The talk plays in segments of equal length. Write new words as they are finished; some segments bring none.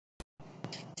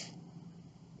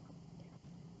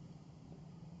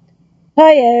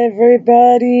Hi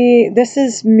everybody, this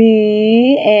is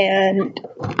me and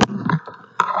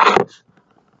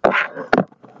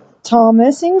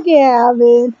Thomas and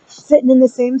Gavin sitting in the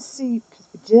same seat because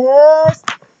we just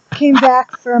came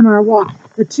back from our walk.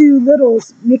 The two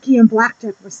littles, Mickey and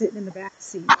Blackjack, were sitting in the back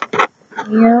seat.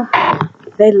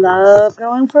 They love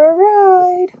going for a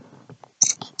ride.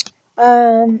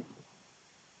 Um,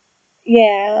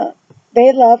 yeah,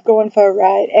 they love going for a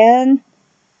ride and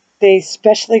they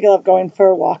especially love going for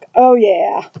a walk. Oh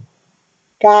yeah,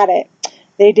 got it.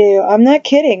 They do. I'm not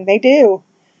kidding. They do.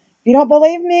 If you don't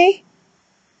believe me,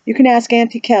 you can ask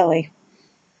Auntie Kelly.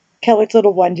 Kelly's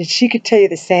little one. She could tell you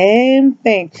the same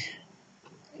thing.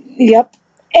 Yep.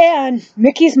 And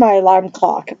Mickey's my alarm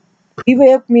clock. He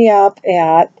woke me up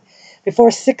at before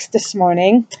 6 this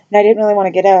morning, and I didn't really want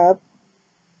to get up.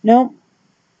 No,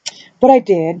 but I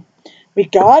did. We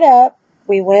got up.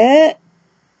 We went.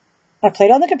 I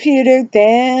played on the computer.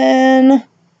 Then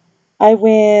I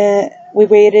went. We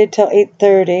waited till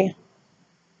 8:30.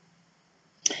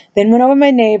 Then went over to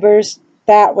my neighbors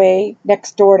that way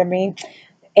next door to me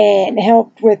and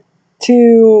helped with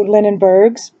two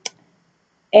Linenbergs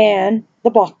and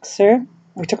the boxer.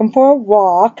 We took him for a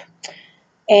walk,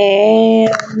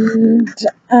 and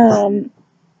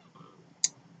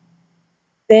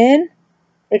then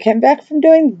we came back from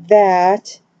doing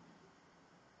that.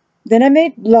 Then I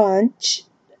made lunch.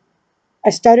 I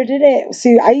started it at,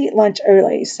 see, I eat lunch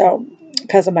early, so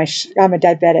because of I'm a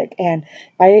diabetic, and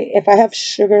if I have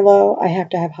sugar low, I have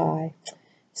to have high.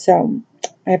 So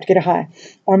I have to get a high,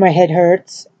 or my head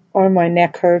hurts, or my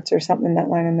neck hurts, or something in that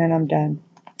line, and then I'm done.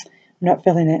 I'm not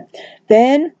feeling it.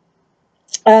 Then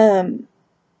I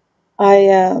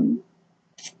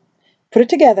put it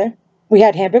together. We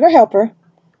had hamburger helper,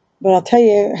 but I'll tell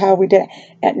you how we did it.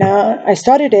 And now I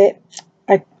started it.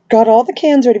 I got all the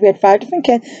cans ready. We had 5 different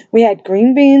cans. We had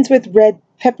green beans with red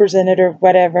peppers in it or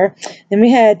whatever. Then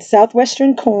we had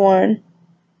southwestern corn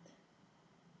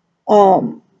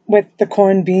with the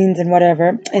corn beans and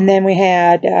whatever. And then we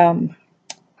had it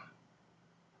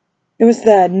was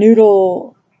the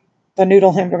noodle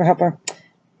hamburger helper.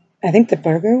 I think the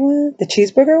burger one, the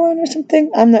cheeseburger one or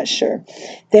something. I'm not sure.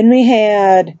 Then we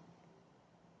had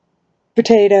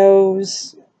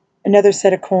potatoes, another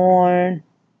set of corn,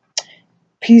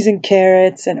 peas and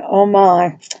carrots, and oh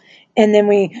my. And then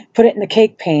we put it in the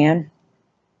cake pan.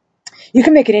 You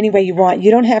can make it any way you want.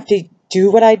 You don't have to do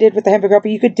what I did with the hamburger,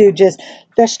 but you could do just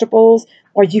vegetables,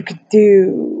 or you could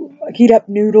do heat up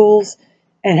noodles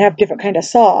and have different kind of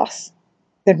sauce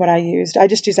than what I used. I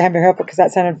just used a hamburger helper because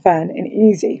that sounded fun and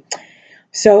easy.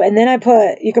 So, and then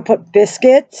you could put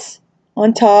biscuits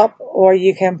on top, or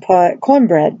you can put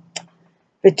cornbread.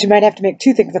 But you might have to make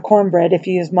 2 things of cornbread if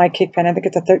you use my cake pan. I think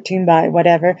it's a 13 by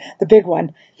whatever, the big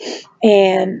one.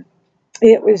 And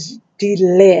it was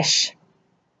delish.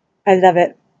 I love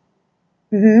it.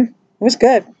 It was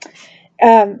good.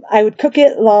 I would cook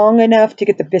it long enough to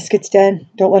get the biscuits done.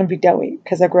 Don't let them be doughy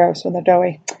because they're gross when they're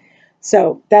doughy.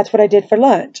 So that's what I did for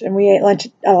lunch. And we ate lunch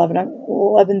at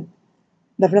 11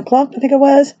 o'clock, I think it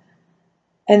was.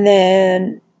 And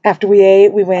then after we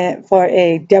ate, we went for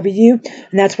a W.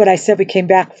 And that's what I said we came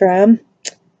back from.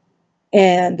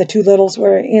 And the two littles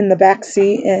were in the back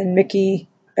seat, and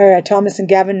Thomas and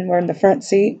Gavin were in the front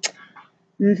seat.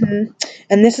 And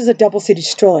this is a double-seated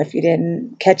stroller, if you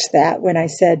didn't catch that when I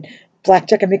said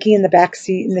Blackjack and Mickey in the back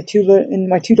seat and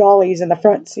my two dollies in the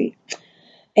front seat.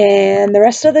 And the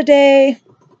rest of the day,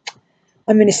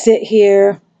 I'm going to sit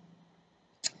here.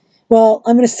 Well,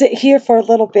 I'm going to sit here for a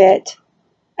little bit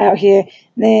out here.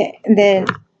 And then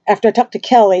after I talk to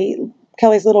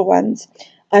Kelly's little ones,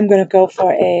 I'm going to go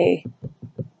for a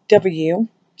W,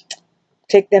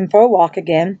 take them for a walk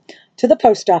again to the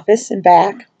post office and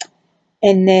back.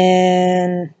 And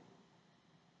then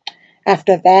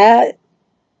after that,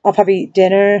 I'll probably eat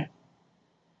dinner,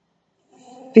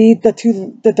 feed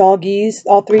the doggies,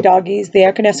 all 3 doggies, the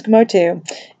American Eskimo too,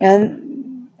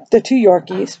 and the 2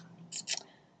 Yorkies.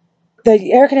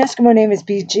 The American Eskimo name is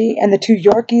BG, and the 2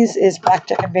 Yorkies is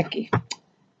Blackjack and Mickey.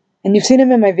 And you've seen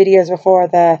them in my videos before.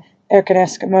 The American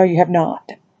Eskimo you have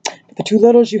not, but the 2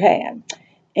 littles you have.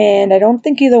 And I don't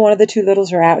think either one of the 2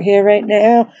 littles are out here right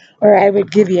now, or I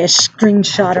would give you a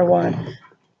screenshot of one.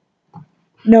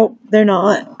 Nope, they're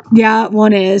not. Yeah,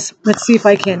 one is. Let's see if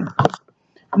I can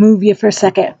move you for a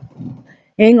second.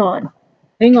 Hang on.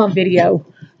 Hang on, video.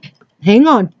 Hang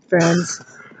on, friends.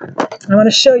 I want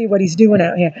to show you what he's doing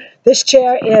out here. This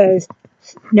chair is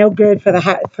no good for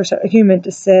a human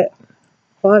to sit.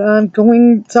 But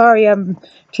sorry, I'm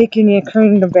taking you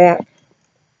the back.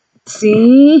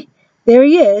 See? There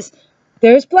he is.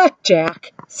 There's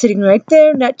Blackjack sitting right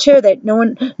there in that chair that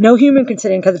no human can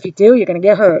sit in, because if you do, you're going to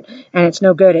get hurt, and it's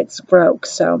no good. It's broke.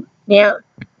 So, yeah.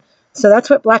 So that's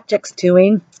what Blackjack's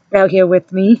doing out here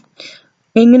with me,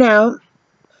 hanging out.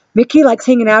 Mickey likes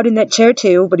hanging out in that chair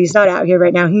too, but he's not out here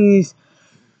right now.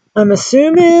 I'm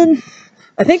assuming,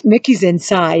 I think Mickey's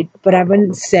inside, but I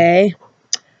wouldn't say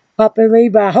properly.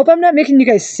 But I hope I'm not making you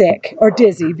guys sick or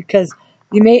dizzy, because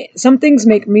some things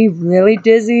make me really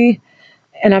dizzy.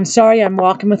 And I'm sorry, I'm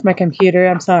walking with my computer.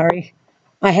 I'm sorry.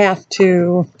 I have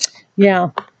to, yeah.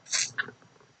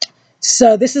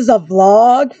 So this is a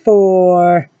vlog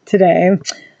for today.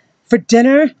 For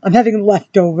dinner, I'm having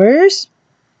leftovers.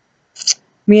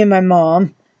 Me and my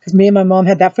mom, because me and my mom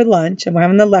had that for lunch, and we're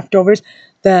having the leftovers.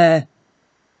 It's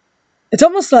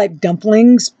almost like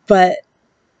dumplings, but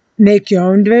make your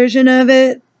own version of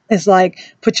it. It's like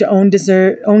put your own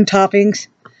dessert, own toppings.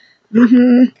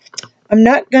 I'm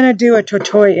not going to do a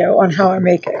tutorial on how I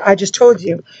make it. I just told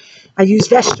you. I use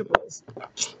vegetables.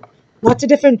 Lots of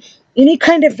different, any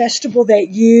kind of vegetable that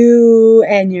you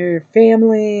and your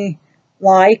family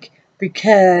like,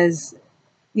 because,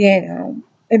 you know,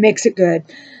 it makes it good.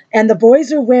 And the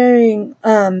boys are wearing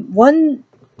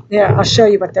yeah, I'll show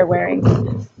you what they're wearing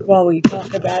while we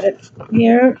talk about it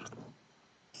here.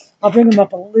 I'll bring them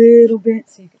up a little bit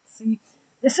so you can see.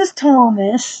 This is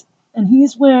Thomas, and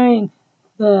he's wearing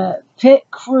the pit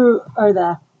crew, or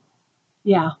the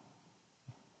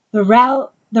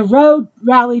road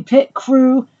rally pit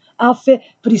crew outfit,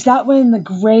 but he's not wearing the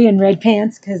gray and red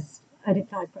pants because I didn't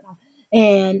feel like putting on.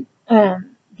 And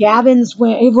Gavin's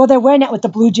wearing, well, they're wearing it with the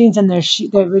blue jeans and their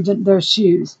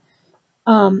shoes.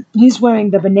 He's wearing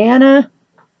the banana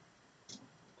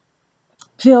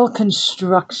peel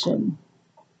construction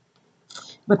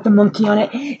with the monkey on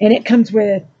it, and it comes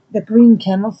with the green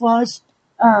camouflage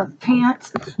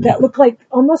pants that look like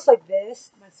almost like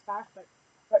this, my scarf,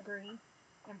 but green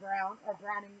and brown, or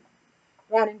brown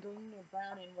and green, or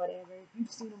brown and whatever.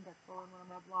 You've seen them before in one of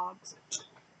my vlogs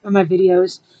or my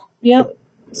videos. Yep.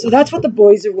 So that's what the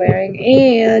boys are wearing,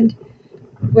 and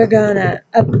we're gonna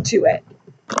up to it.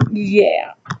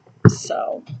 Yeah.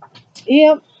 So,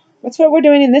 yep. That's what we're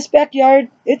doing in this backyard.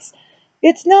 It's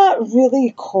not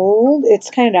really cold. It's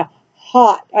kind of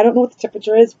hot. I don't know what the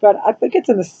temperature is, but I think it's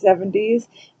in the 70s,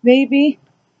 maybe.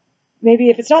 Maybe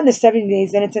if it's not in the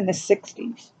 70s, then it's in the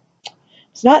 60s.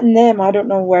 It's not in them. I don't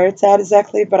know where it's at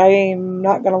exactly, but I'm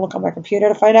not going to look on my computer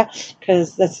to find out,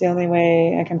 because that's the only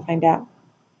way I can find out.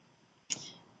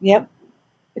 Yep.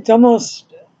 It's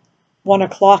almost 1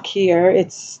 o'clock here.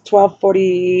 It's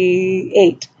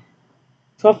 12:48.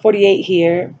 12:48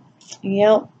 here.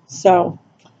 Yep. So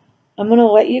I'm going to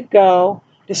let you go.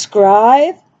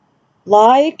 Describe,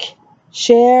 like,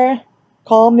 share,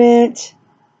 comment,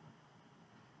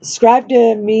 subscribe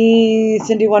to me,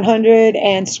 Cindy100,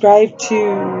 and subscribe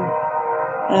to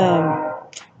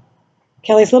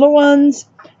Kelly's Little Ones,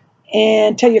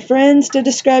 and tell your friends to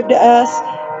subscribe to us,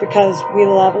 because we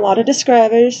love a lot of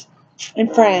subscribers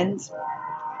and friends.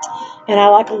 And I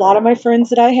like a lot of my friends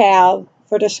that I have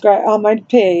for subscribe on my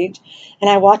page, and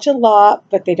I watch a lot,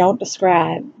 but they don't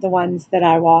subscribe, the ones that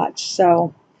I watch.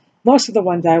 So most of the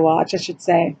ones I watch, I should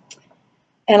say,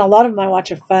 and a lot of them I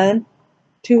watch are fun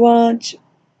to watch.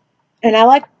 And I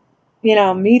like,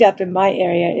 meetup in my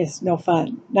area is no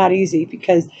fun, not easy,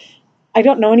 because I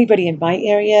don't know anybody in my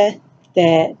area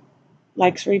that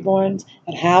likes reborns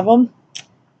and have them.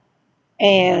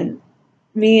 And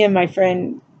me and my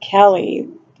friend Kelly's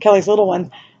Little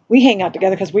One, we hang out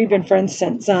together because we've been friends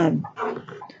since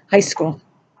high school.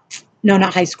 No,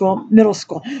 not high school, middle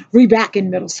school. We're back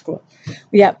in middle school.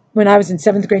 Yep, when I was in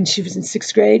 7th grade and she was in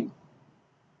 6th grade.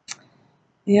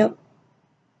 Yep.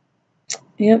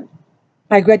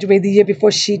 I graduated the year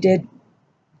before she did.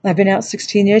 I've been out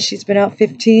 16 years. She's been out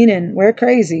 15, and we're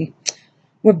crazy.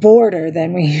 We're boreder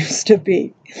than we used to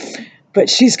be. But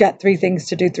she's got 3 things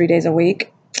to do 3 days a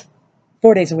week.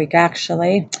 4 days a week,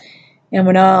 actually. And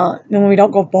when we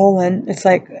don't go bowling, it's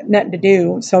like nothing to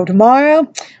do. So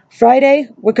tomorrow, Friday,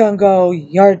 we're going to go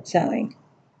yard selling.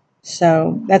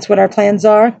 So that's what our plans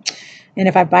are. And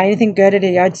if I buy anything good at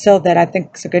a yard sale that I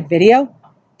think is a good video,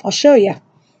 I'll show you.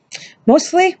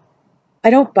 Mostly, I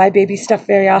don't buy baby stuff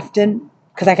very often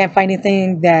because I can't find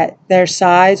anything that their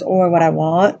size or what I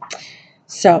want.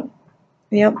 So,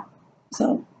 yep.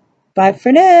 So, bye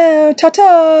for now.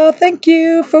 Ta-ta. Thank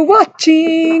you for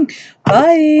watching.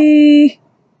 Bye.